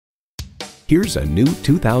Here's a new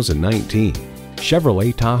 2019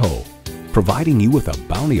 Chevrolet Tahoe. Providing you with a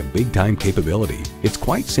bounty of big-time capability, it's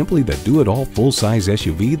quite simply the do-it-all full-size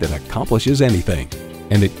SUV that accomplishes anything.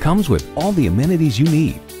 And it comes with all the amenities you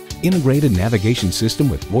need. Integrated navigation system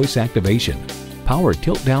with voice activation, power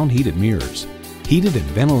tilt-down heated mirrors, heated and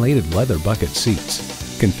ventilated leather bucket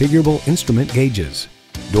seats, configurable instrument gauges,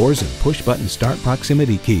 doors and push-button start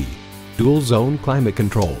proximity key, dual-zone climate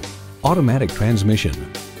control, automatic transmission,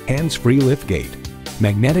 hands-free liftgate,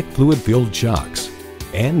 magnetic fluid-filled shocks,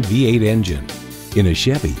 and V8 engine. In a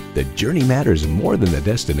Chevy, the journey matters more than the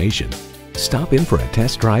destination. Stop in for a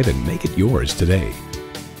test drive and make it yours today.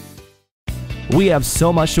 We have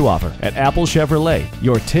so much to offer at Apple Chevrolet,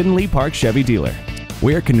 your Tinley Park Chevy dealer.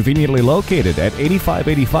 We're conveniently located at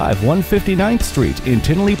 8585 159th Street in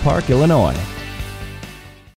Tinley Park, Illinois.